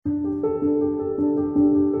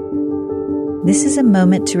This is a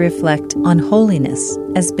moment to reflect on holiness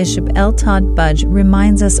as Bishop L. Todd Budge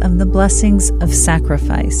reminds us of the blessings of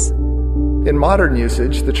sacrifice. In modern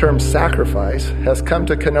usage, the term sacrifice has come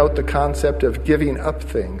to connote the concept of giving up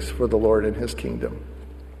things for the Lord and His kingdom.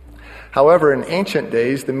 However, in ancient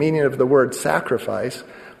days, the meaning of the word sacrifice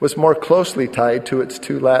was more closely tied to its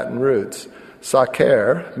two Latin roots,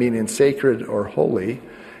 sacer, meaning sacred or holy,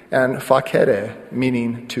 and facere,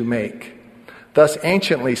 meaning to make. Thus,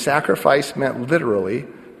 anciently, sacrifice meant literally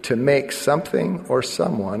to make something or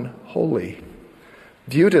someone holy.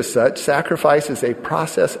 Viewed as such, sacrifice is a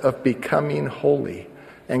process of becoming holy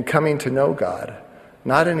and coming to know God,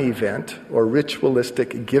 not an event or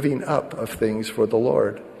ritualistic giving up of things for the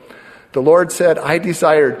Lord. The Lord said, "I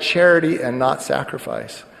desire charity and not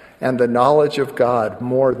sacrifice, and the knowledge of God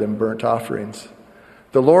more than burnt offerings."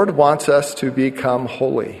 The Lord wants us to become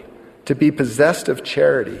holy, to be possessed of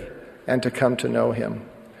charity, and to come to know Him.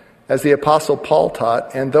 As the Apostle Paul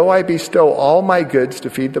taught, "And though I bestow all my goods to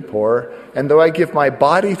feed the poor, and though I give my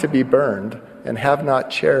body to be burned, and have not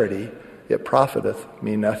charity, it profiteth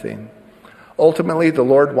me nothing." Ultimately, the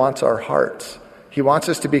Lord wants our hearts. He wants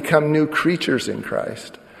us to become new creatures in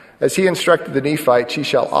Christ. As He instructed the Nephites, "Ye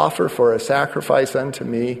shall offer for a sacrifice unto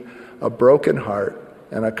me a broken heart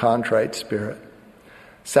and a contrite spirit."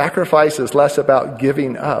 Sacrifice is less about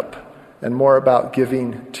giving up and more about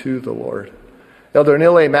giving to the Lord. Elder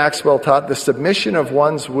Neal A. Maxwell taught the submission of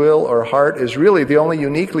one's will or heart is really the only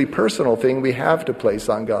uniquely personal thing we have to place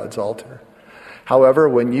on God's altar. However,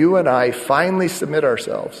 when you and I finally submit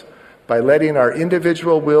ourselves by letting our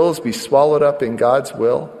individual wills be swallowed up in God's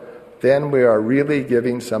will, then we are really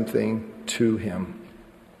giving something to Him.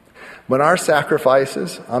 When our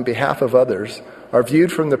sacrifices on behalf of others are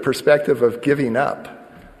viewed from the perspective of giving up,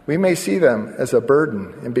 we may see them as a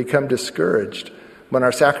burden and become discouraged when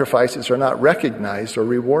our sacrifices are not recognized or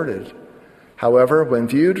rewarded. However, when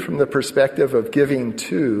viewed from the perspective of giving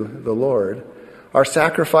to the Lord, our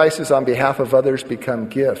sacrifices on behalf of others become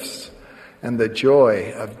gifts, and the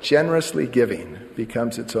joy of generously giving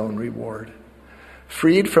becomes its own reward.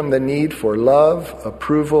 Freed from the need for love,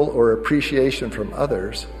 approval, or appreciation from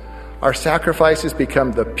others, our sacrifices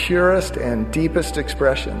become the purest and deepest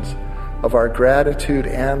expressions of our gratitude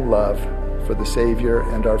and love for the Savior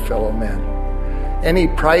and our fellow men. Any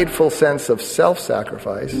prideful sense of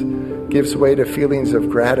self-sacrifice gives way to feelings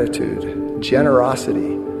of gratitude,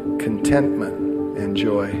 generosity, contentment, and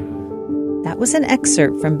joy. That was an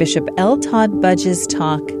excerpt from Bishop L. Todd Budge's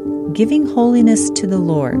talk, Giving Holiness to the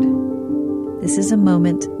Lord. This is a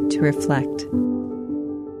moment to reflect.